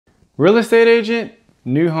Real estate agent,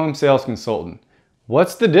 new home sales consultant.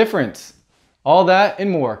 What's the difference? All that and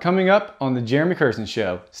more coming up on the Jeremy Kersten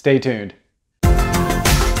Show. Stay tuned.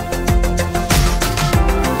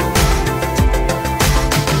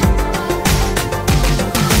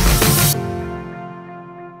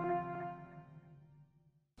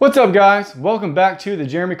 What's up, guys? Welcome back to the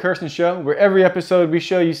Jeremy Kersten Show, where every episode we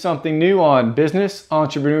show you something new on business,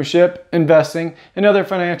 entrepreneurship, investing, and other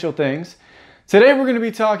financial things. Today we're going to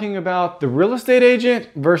be talking about the real estate agent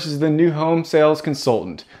versus the new home sales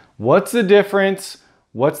consultant. What's the difference?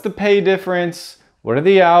 What's the pay difference? What are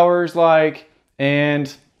the hours like?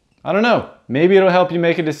 And I don't know, maybe it'll help you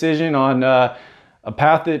make a decision on a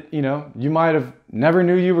path that you might have never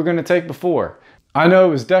knew you were going to take before. I know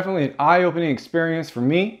it was definitely an eye-opening experience for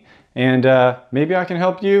me, and maybe I can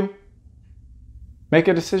help you make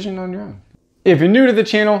a decision on your own. If you're new to the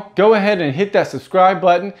channel, go ahead and hit that subscribe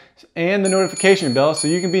button and the notification bell so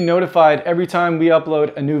you can be notified every time we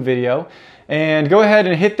upload a new video. And go ahead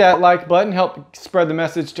and hit that like button, help spread the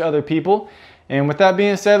message to other people. And with that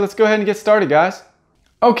being said, let's go ahead and get started, guys.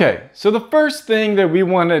 Okay, so the first thing that we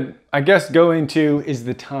want to, go into is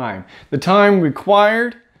the time. The time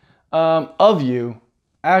required of you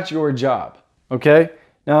at your job, okay?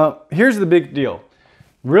 Now, here's the big deal.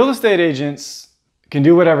 Real estate agents can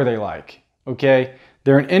do whatever they like, okay?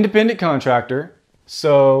 They're an independent contractor,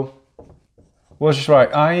 so we'll just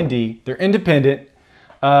write IND. They're independent.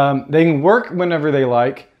 They can work whenever they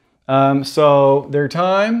like, so their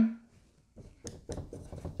time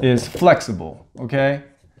is flexible, okay?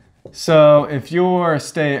 So if you're a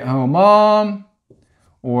stay-at-home mom,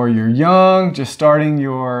 or you're young, just starting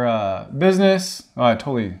your business. Oh, I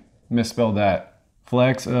totally misspelled that.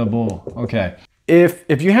 Flexible, okay.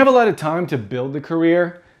 If you have a lot of time to build a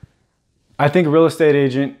career, I think a real estate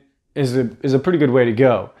agent is a pretty good way to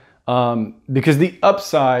go because the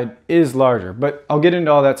upside is larger, but I'll get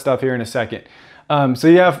into all that stuff here in a second. So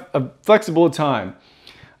you have a flexible time.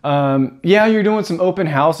 Yeah, you're doing some open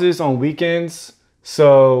houses on weekends.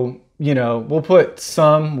 So, we'll put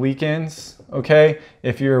some weekends. Okay,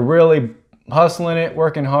 if you're really hustling it,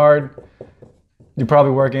 working hard, you're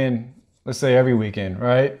probably working, let's say, every weekend,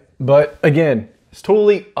 right? But again, it's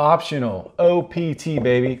totally optional. OPT,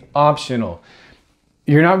 baby, optional.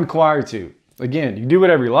 You're not required to. Again, you do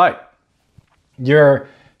whatever you like. You're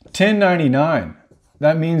 1099.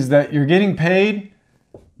 That means that you're getting paid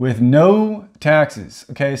with no taxes.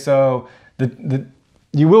 Okay, so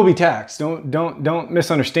you will be taxed. Don't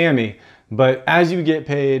misunderstand me. But as you get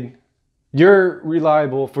paid, you're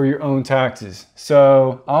reliable for your own taxes.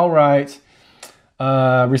 So I'll write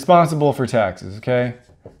responsible for taxes, okay?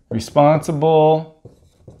 Responsible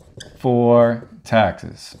for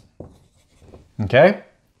taxes. Okay?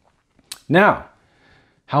 Now,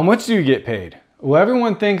 how much do you get paid? Well,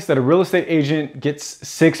 everyone thinks that a real estate agent gets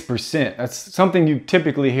 6%. That's something you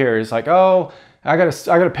typically hear. It's like, oh, I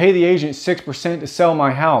gotta pay the agent 6% to sell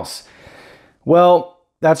my house. Well,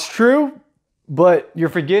 that's true. But you're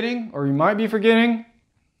forgetting, or you might be forgetting,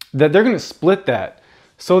 that they're going to split that.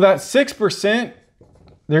 So that 6%,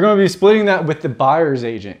 they're going to be splitting that with the buyer's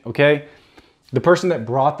agent, okay? The person that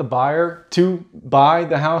brought the buyer to buy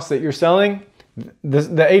the house that you're selling,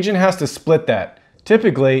 the agent has to split that,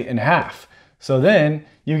 typically in half. So then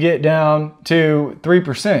you get down to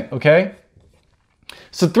 3%, okay?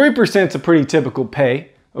 So 3% is a pretty typical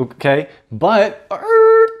pay, okay? But,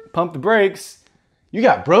 pump the brakes, you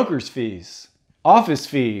got broker's fees, office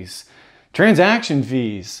fees, transaction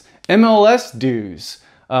fees, MLS dues,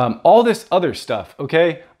 all this other stuff,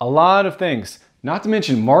 okay? A lot of things, not to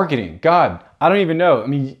mention marketing. God, I don't even know. I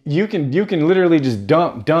mean, you can literally just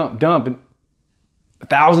dump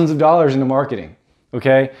thousands of dollars into marketing,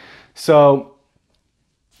 okay? So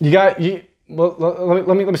let me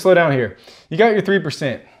slow down here. You got your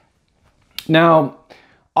 3%. Now,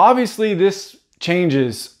 obviously this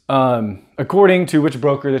changes according to which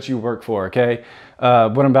broker that you work for, okay?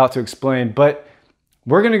 What I'm about to explain, but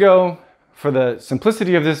we're gonna go, for the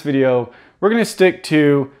simplicity of this video, we're gonna stick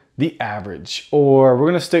to the average, or we're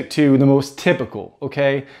gonna stick to the most typical,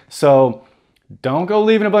 okay? So don't go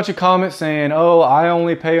leaving a bunch of comments saying, oh, I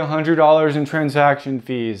only pay $100 in transaction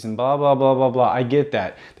fees and blah, blah, blah, blah, blah. I get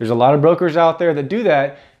that. There's a lot of brokers out there that do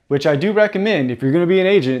that, which I do recommend. If you're gonna be an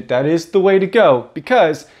agent, that is the way to go,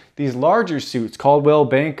 because these larger suits, Coldwell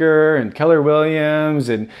Banker and Keller Williams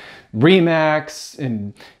and Remax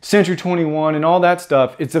and Century 21 and all that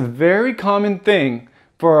stuff, it's a very common thing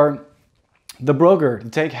for the broker to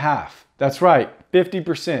take half. That's right,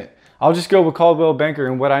 50%. I'll just go with Coldwell Banker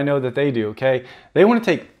and what I know that they do, okay? They want to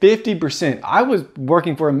take 50%. I was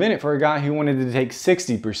working for a minute for a guy who wanted to take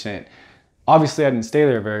 60%. Obviously, I didn't stay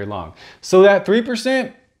there very long. So that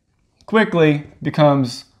 3% quickly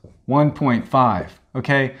becomes 1.5,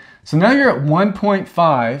 okay? So now you're at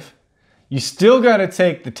 1.5. You still got to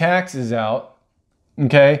take the taxes out,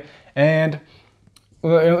 okay? And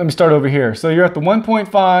let me start over here. So you're at the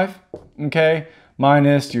 1.5, okay?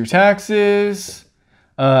 Minus your taxes,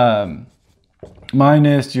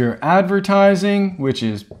 minus your advertising, which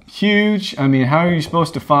is huge. I mean, how are you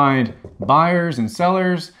supposed to find buyers and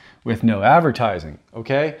sellers with no advertising,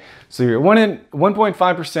 okay? So you're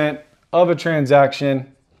 1.5% of a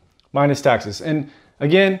transaction minus taxes. And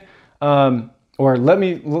again, or let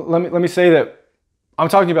me say that I'm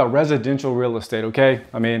talking about residential real estate, okay?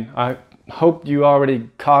 I mean, I hope you already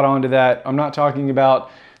caught on to that. I'm not talking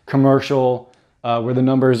about commercial where the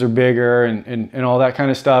numbers are bigger and all that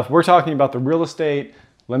kind of stuff. We're talking about the real estate.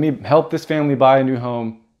 Let me help this family buy a new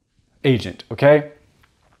home agent, okay?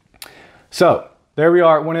 So there we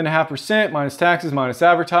are at 1.5% minus taxes, minus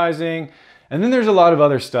advertising. And then there's a lot of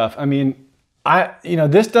other stuff. I mean,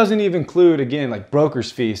 this doesn't even include, again, like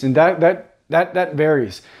broker's fees, and that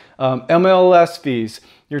varies. MLS fees,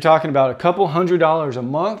 you're talking about a couple $100s a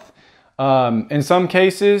month. In some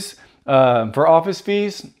cases, for office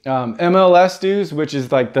fees, MLS dues, which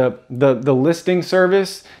is like the listing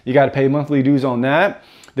service, you got to pay monthly dues on that.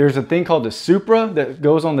 There's a thing called the Supra that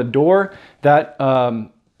goes on the door that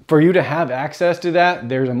for you to have access to that,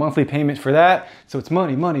 there's a monthly payment for that. So it's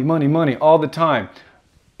money, money, money, money all the time.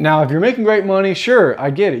 Now, if you're making great money, sure, I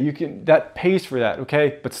get it. That pays for that,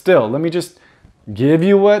 okay? But still, let me just give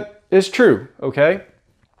you what is true, okay?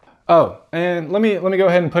 Oh, and let me go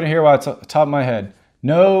ahead and put it here while it's at the top of my head.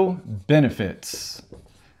 No benefits.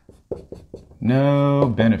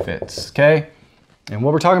 No benefits, okay? And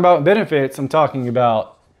what we're talking about benefits, I'm talking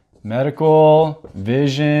about medical,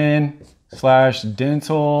 vision,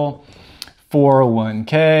 /dental,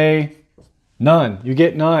 401k, none. You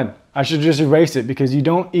get none. I should just erase it because you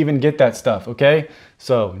don't even get that stuff, okay?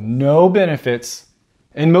 So no benefits.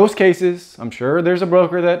 In most cases, I'm sure there's a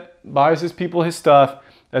broker that buys his people his stuff.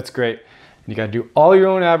 That's great. You got to do all your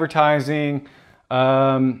own advertising.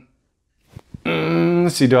 Let's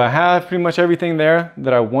see, do I have pretty much everything there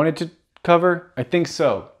that I wanted to cover? I think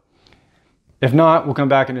so. If not, we'll come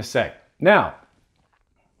back in a sec. Now,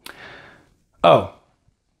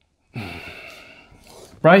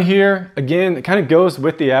 right here, again, it kind of goes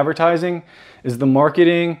with the advertising, is the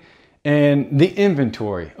marketing and the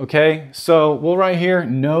inventory, okay? So we'll write here,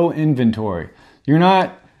 no inventory. You're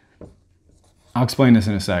not, I'll explain this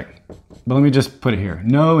in a sec, but let me just put it here,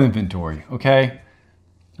 no inventory, okay?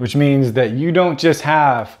 Which means that you don't just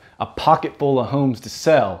have a pocket full of homes to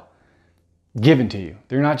sell given to you.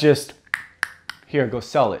 They're not just, here, go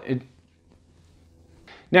sell it.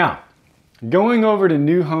 Now, going over to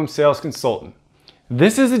new home sales consultant.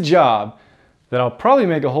 This is a job that I'll probably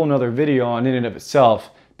make a whole nother video on in and of itself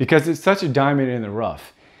because it's such a diamond in the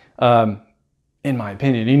rough, in my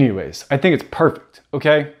opinion anyways. I think it's perfect,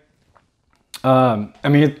 okay? I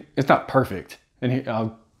mean, it's not perfect. And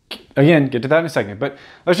I'll, again, get to that in a second, but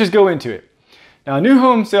let's just go into it. Now, new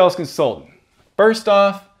home sales consultant. First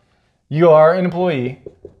off, you are an employee,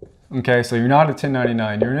 okay? So you're not a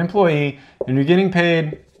 1099, you're an employee and you're getting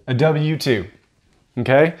paid a W-2,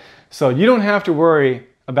 okay? So you don't have to worry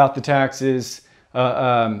about the taxes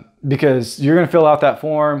because you're gonna fill out that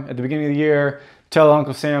form at the beginning of the year, tell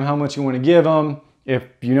Uncle Sam how much you wanna give him. If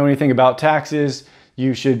you know anything about taxes,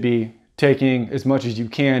 you should be taking as much as you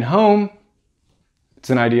can home. It's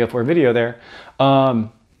an idea for a video there.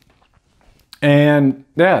 And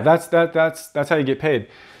yeah, that's how you get paid.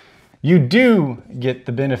 You do get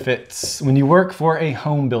the benefits when you work for a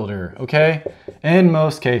home builder, okay? In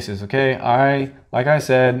most cases, okay? Like I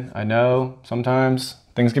said, I know sometimes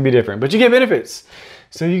things can be different, but you get benefits.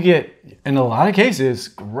 So you get, in a lot of cases,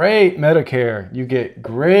 great Medicare, you get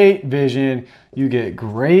great vision, you get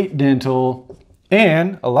great dental,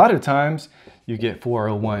 and a lot of times you get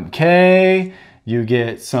 401k, you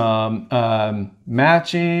get some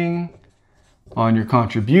matching on your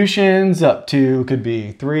contributions up to, could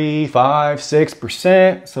be 3, 5,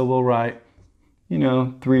 6%. So we'll write, 3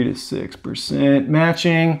 to 6%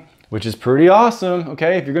 matching, which is pretty awesome.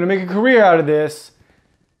 Okay, if you're gonna make a career out of this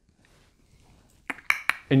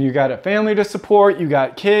and you got a family to support, you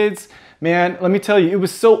got kids, man, let me tell you, it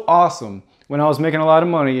was so awesome when I was making a lot of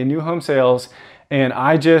money in new home sales and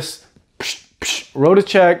I just wrote a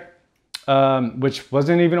check, which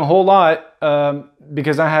wasn't even a whole lot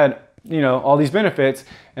because I had all these benefits,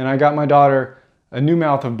 and I got my daughter a new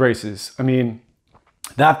mouth of braces. I mean,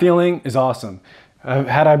 that feeling is awesome.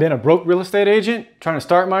 Had I been a broke real estate agent trying to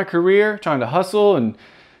start my career, trying to hustle and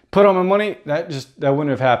put on my money, that wouldn't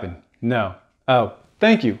have happened. No, Oh,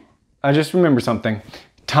 thank you. I just remembered something.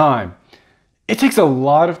 Time. It takes a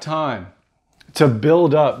lot of time to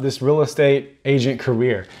build up this real estate agent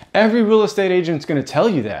career. Every real estate agent's going to tell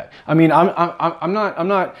you that. I mean, I'm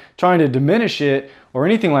not trying to diminish it or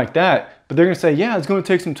anything like that, but they're going to say, yeah, it's going to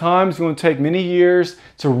take some time. It's going to take many years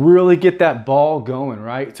to really get that ball going,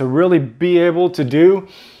 right? To really be able to do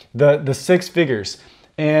the six figures.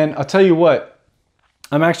 And I'll tell you what,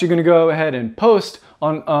 I'm actually going to go ahead and post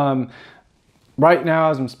on right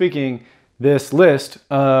now as I'm speaking this list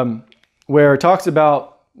where it talks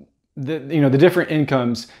about the different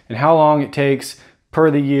incomes and how long it takes per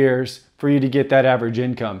the years for you to get that average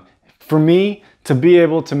income. For me to be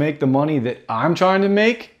able to make the money that I'm trying to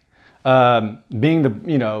make, being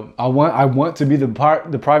I want to be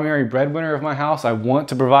the primary breadwinner of my house. I want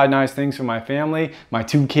to provide nice things for my family, my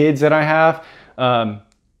 2 kids that I have.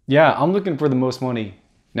 Yeah, I'm looking for the most money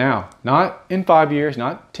now, not in 5 years,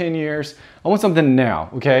 not 10 years. I want something now,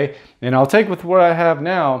 okay? And I'll take with what I have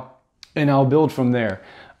now and I'll build from there.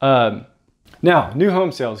 Now, new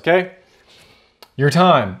home sales, okay? Your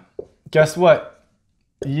time. Guess what?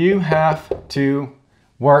 You have to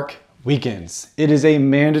work weekends. It is a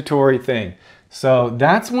mandatory thing. So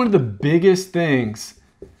that's one of the biggest things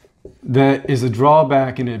that is a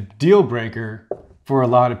drawback and a deal breaker for a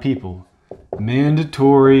lot of people.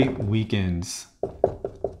 Mandatory weekends.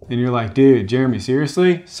 And you're like, dude, Jeremy,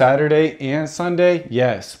 seriously? Saturday and Sunday?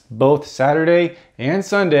 Yes, both Saturday and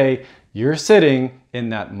Sunday, you're sitting in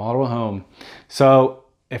that model home. So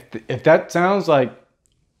if that sounds like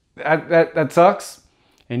that sucks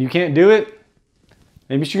and you can't do it,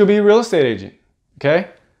 maybe you should go be a real estate agent, okay?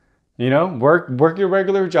 Work your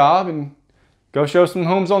regular job and go show some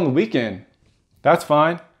homes on the weekend. That's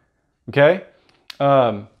fine, okay?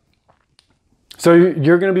 So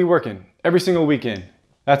you're gonna be working every single weekend.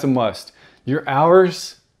 That's a must. Your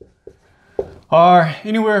hours are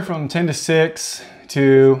anywhere from 10 to 6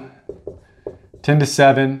 to 10 to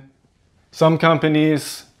 7. Some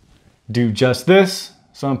companies do just this.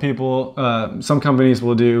 Some companies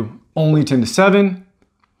will do only 10 to 7.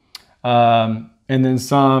 And then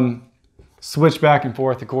some switch back and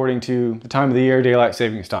forth according to the time of the year, daylight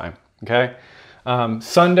savings time, okay?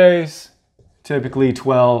 Sundays, typically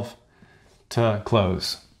 12 to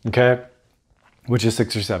close, okay? Which is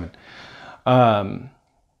 6 or 7.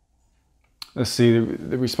 Let's see,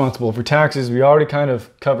 the responsible for taxes. We already kind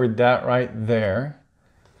of covered that right there.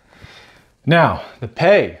 Now, the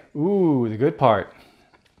pay. Ooh, the good part.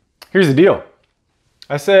 Here's the deal.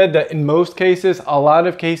 I said that in most cases, a lot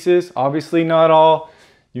of cases, obviously not all,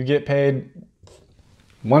 you get paid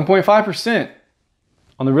 1.5%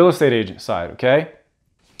 on the real estate agent side, okay?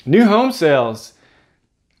 New home sales.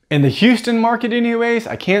 In the Houston market anyways,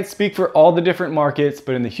 I can't speak for all the different markets,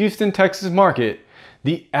 but in the Houston, Texas market,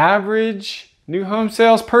 the average new home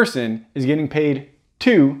sales person is getting paid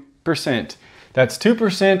 2%. That's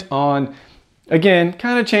 2% on, again,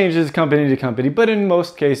 kind of changes company to company, but in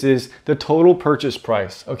most cases, the total purchase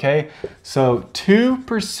price, okay? So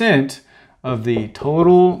 2% of the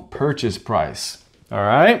total purchase price, all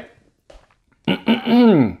right?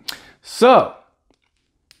 So,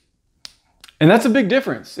 and that's a big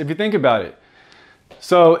difference if you think about it.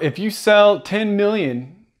 So if you sell 10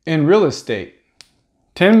 million in real estate,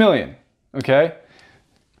 10 million, okay?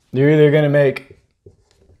 You're either gonna make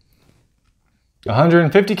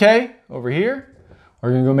 150K over here, or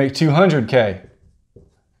you're gonna go make 200K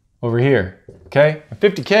over here, okay?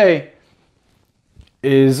 50K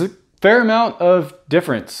is a fair amount of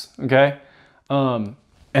difference, okay? And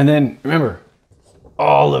then remember,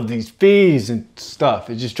 all of these fees and stuff,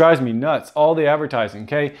 it just drives me nuts, all the advertising,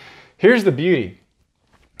 okay? Here's the beauty.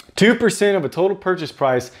 2% of a total purchase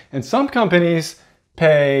price, and some companies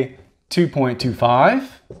pay 2.25.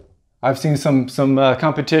 I've seen some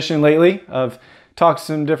competition lately. I've talked to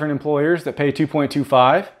some different employers that pay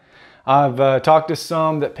 2.25. I've talked to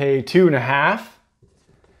some that pay 2.5.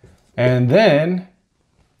 And then,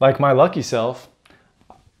 like my lucky self,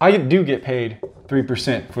 I do get paid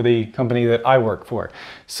 3% for the company that I work for.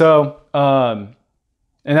 So, and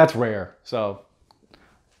that's rare. So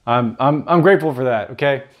I'm grateful for that,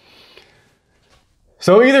 okay?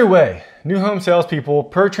 So either way, new home salespeople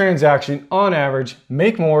per transaction on average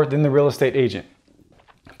make more than the real estate agent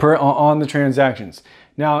on the transactions.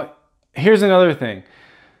 Now, here's another thing.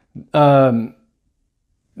 The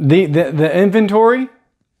inventory,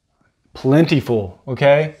 plentiful,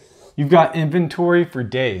 okay? You've got inventory for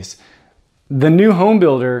days. The new home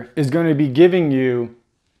builder is going to be giving you,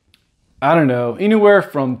 I don't know, anywhere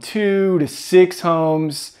from 2 to 6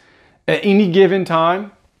 homes at any given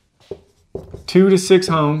time. 2 to 6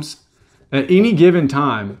 homes at any given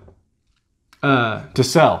time. to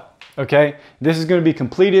sell. Okay, this is going to be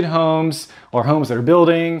completed homes or homes that are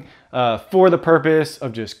building for the purpose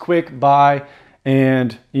of just quick buy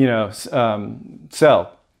and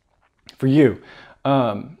sell for you.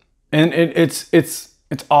 And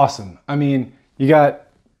it's awesome. I mean, you got,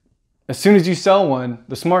 as soon as you sell one,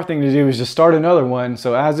 the smart thing to do is just start another one.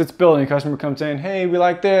 So as it's building, a customer comes in, hey, we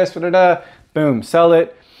like this, boom, sell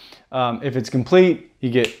it. If it's complete, you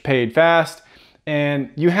get paid fast, and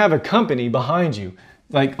you have a company behind you,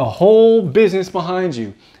 like a whole business behind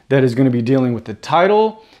you that is going to be dealing with the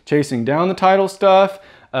title, chasing down the title stuff,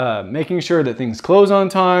 making sure that things close on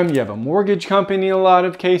time. You have a mortgage company in a lot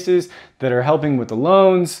of cases that are helping with the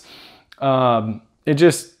loans. All you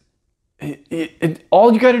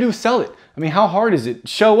got to do is sell it. I mean, how hard is it?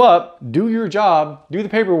 Show up, do your job, do the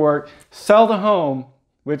paperwork, sell the home,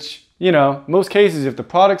 which, most cases, if the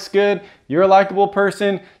product's good, you're a likable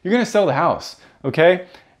person, you're going to sell the house. Okay.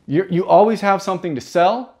 You always have something to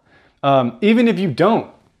sell. Even if you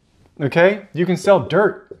don't, okay, you can sell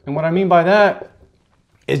dirt. And what I mean by that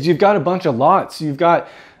is you've got a bunch of lots. You've got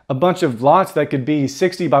a bunch of lots that could be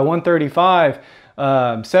 60 by 135,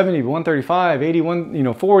 70 by 135,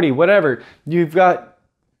 81, 40, whatever. You've got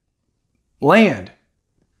land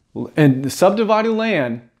and the subdivided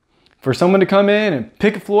land for someone to come in and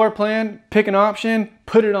pick a floor plan, pick an option,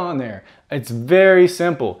 put it on there. It's very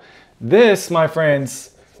simple. This, my friends,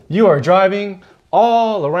 you are driving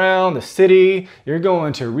all around the city. You're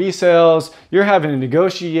going to resales. You're having to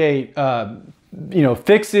negotiate,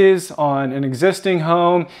 fixes on an existing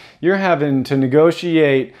home. You're having to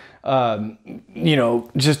negotiate,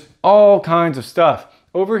 just all kinds of stuff.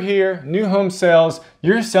 Over here, new home sales,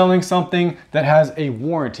 you're selling something that has a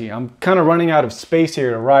warranty. I'm kind of running out of space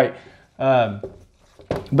here to write, but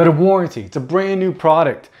a warranty. It's a brand new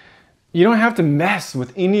product. You don't have to mess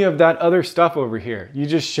with any of that other stuff over here. You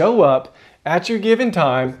just show up at your given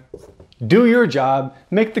time, do your job,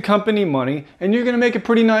 make the company money, and you're gonna make a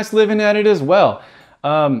pretty nice living at it as well.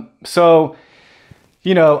 I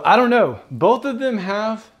don't know. Both of them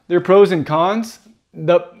have their pros and cons.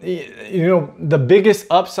 The biggest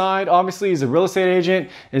upside, obviously, as a real estate agent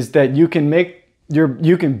is that you can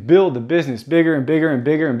build the business bigger and bigger and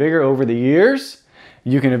bigger and bigger over the years.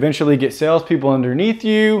 You can eventually get salespeople underneath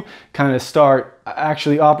you, kind of start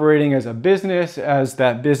actually operating as a business, as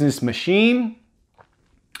that business machine.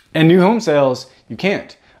 And new home sales, you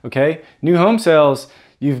can't, okay? New home sales,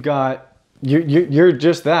 you're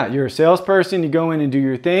just that. You're a salesperson, you go in and do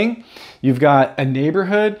your thing. You've got a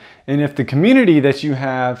neighborhood, and if the community that you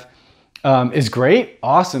have is great,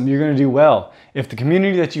 awesome, you're gonna do well. If the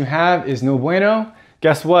community that you have is no bueno,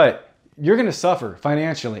 guess what? You're going to suffer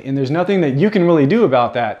financially, and there's nothing that you can really do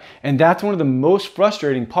about that. And that's one of the most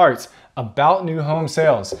frustrating parts about new home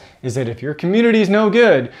sales, is that if your community is no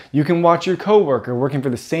good, you can watch your coworker working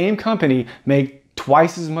for the same company make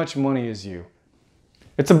twice as much money as you.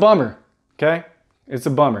 It's a bummer, okay? It's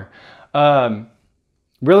a bummer.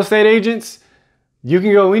 Real estate agents, you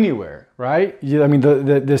can go anywhere, right?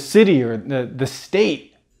 The city or the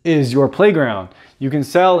state is your playground. You can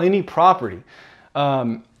sell any property.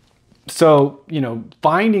 So,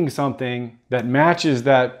 finding something that matches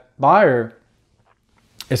that buyer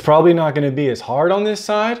is probably not going to be as hard on this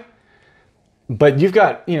side, but you've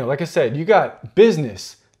got, like I said, you got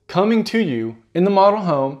business coming to you in the model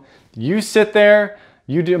home. You sit there,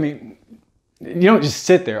 you don't just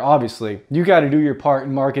sit there, obviously. You got to do your part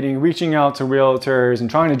in marketing, reaching out to realtors and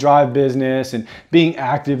trying to drive business and being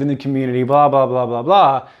active in the community, blah, blah, blah, blah,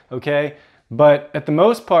 blah, okay? But for the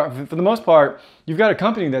most part, you've got a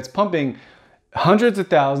company that's pumping hundreds of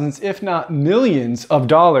thousands, if not millions of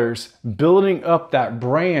dollars, building up that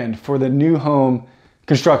brand for the new home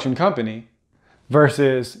construction company,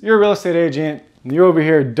 versus you're a real estate agent, and you're over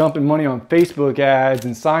here dumping money on Facebook ads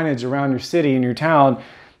and signage around your city and your town,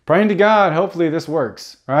 praying to God, hopefully this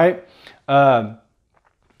works, right?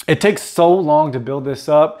 It takes so long to build this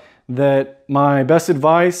up that my best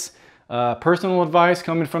advice, personal advice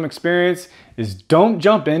coming from experience, is don't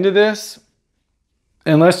jump into this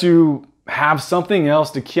unless you have something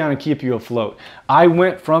else to kind of keep you afloat. I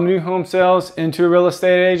went from new home sales into a real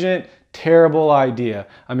estate agent. Terrible idea.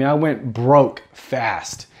 I went broke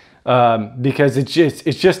fast because it's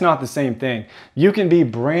just not the same thing. You can be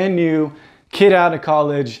brand new, kid out of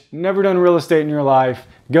college, never done real estate in your life,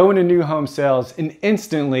 go into new home sales and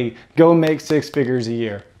instantly go make 6 figures a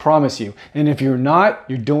year. Promise you. And if you're not,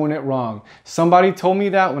 you're doing it wrong. Somebody told me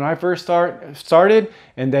that when I first started,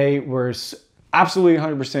 and they were absolutely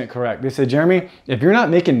 100% correct. They said, Jeremy, if you're not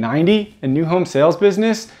making 90 in new home sales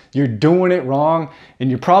business, you're doing it wrong, and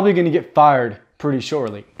you're probably going to get fired pretty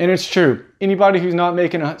shortly. And it's true. Anybody who's not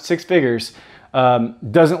making 6 figures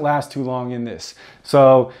doesn't last too long in this.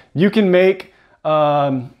 So you can make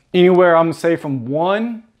anywhere, I'm gonna say from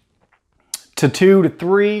 1 to 2 to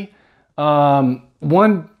 3,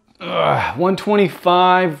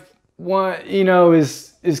 125,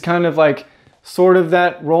 is kind of like sort of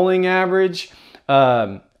that rolling average.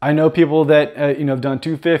 I know people that have done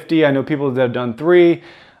 250. I know people that have done 3.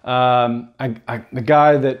 The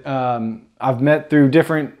guy that I've met through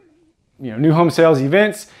different new home sales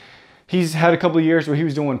events, he's had a couple of years where he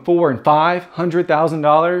was doing $400,000 and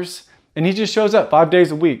 $500,000, and he just shows up 5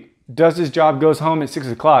 days a week, does his job, goes home at 6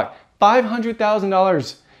 o'clock.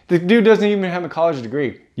 $500,000. The dude doesn't even have a college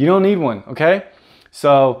degree. You don't need one, okay?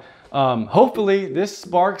 So hopefully this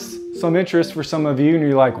sparks some interest for some of you, and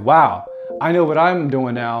you're like, wow, I know what I'm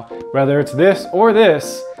doing now, whether it's this or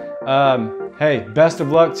this. Hey, best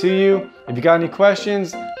of luck to you. If you got any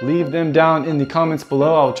questions, leave them down in the comments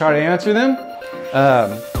below. I'll try to answer them.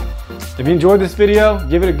 If you enjoyed this video,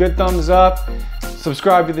 give it a good thumbs up.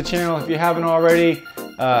 Subscribe to the channel if you haven't already,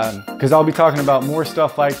 because I'll be talking about more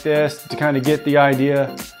stuff like this to kind of get the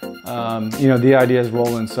idea, the ideas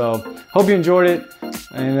rolling. So hope you enjoyed it.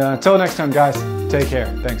 And until next time, guys, take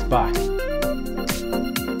care. Thanks. Bye.